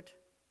perfect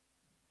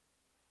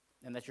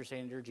and that you're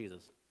saying you're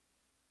Jesus.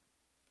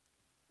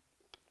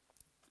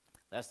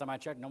 Last time I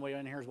checked, nobody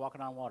in here is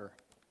walking on water.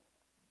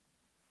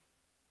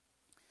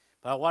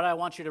 But what I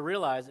want you to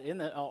realize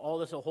in all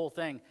this whole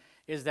thing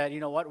is that, you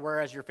know what,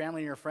 whereas your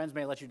family and your friends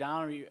may let you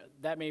down,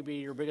 that may be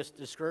your biggest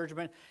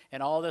discouragement,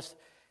 and all this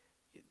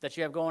that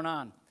you have going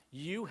on,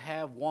 you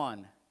have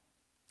one.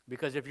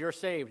 Because if you're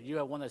saved, you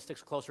have one that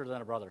sticks closer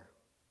than a brother.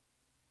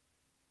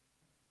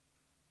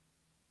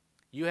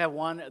 You have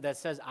one that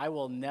says, I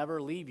will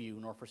never leave you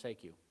nor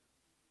forsake you.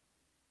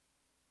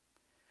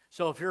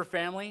 So if your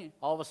family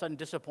all of a sudden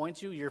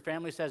disappoints you, your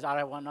family says,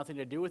 I want nothing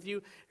to do with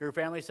you, your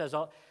family says,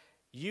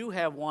 you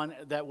have one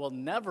that will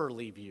never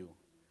leave you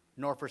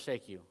nor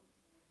forsake you.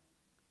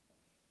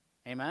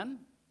 Amen?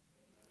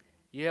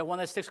 You have one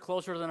that sticks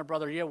closer than a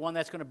brother. You have one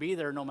that's going to be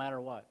there no matter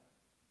what.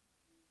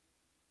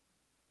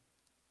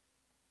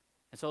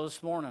 And so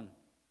this morning,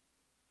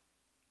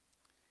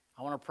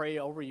 I want to pray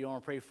over you. I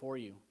want to pray for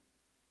you.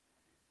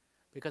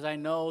 Because I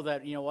know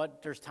that, you know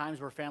what, there's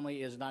times where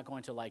family is not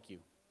going to like you.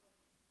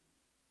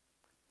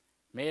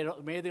 May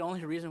the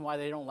only reason why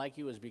they don't like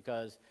you is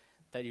because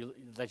that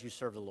you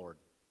serve the Lord.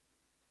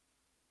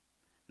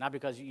 Not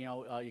because,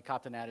 you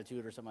copped an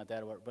attitude or something like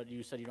that, but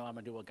you said, I'm going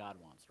to do what God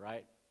wants,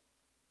 right?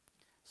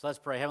 So let's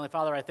pray. Heavenly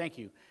Father, I thank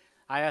you.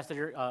 I ask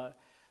that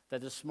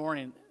this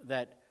morning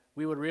that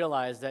we would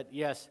realize that,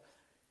 yes,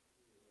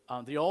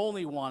 the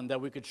only one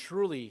that we could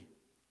truly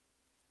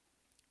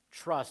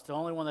trust, the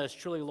only one that is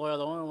truly loyal,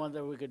 the only one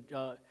that we could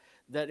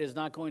that is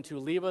not going to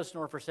leave us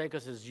nor forsake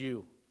us is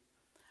you.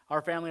 Our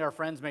family, our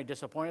friends may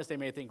disappoint us. They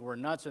may think we're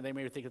nuts, or they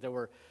may think that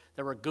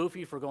we're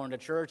goofy for going to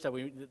church, that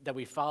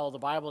we follow the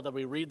Bible, that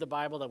we read the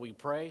Bible, that we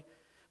pray.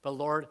 But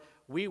Lord,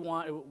 we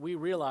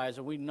realize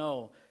and we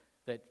know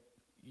that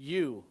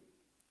you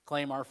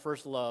claim our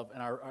first love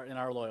and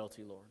our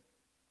loyalty, Lord.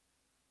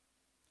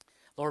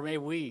 Lord, may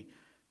we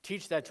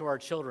teach that to our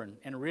children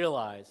and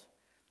realize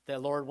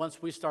that, Lord,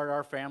 once we start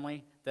our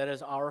family, that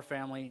is our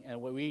family,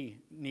 and we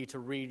need to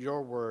read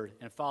your word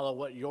and follow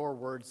what your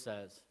word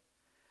says.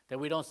 That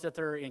we don't sit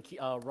there and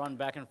run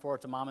back and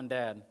forth to mom and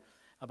dad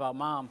about,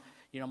 Mom,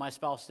 my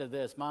spouse did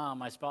this. Mom,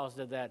 my spouse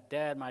did that.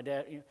 Dad, my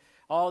dad,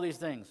 all these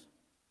things.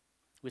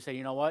 We say,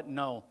 you know what?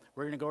 No,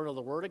 we're going to go to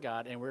the Word of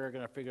God, and we're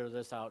going to figure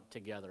this out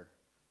together.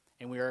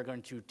 And we are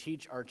going to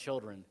teach our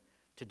children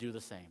to do the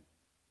same.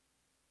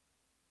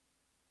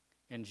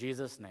 In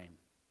Jesus' name,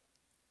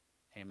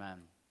 amen.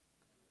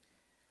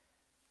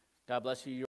 God bless you.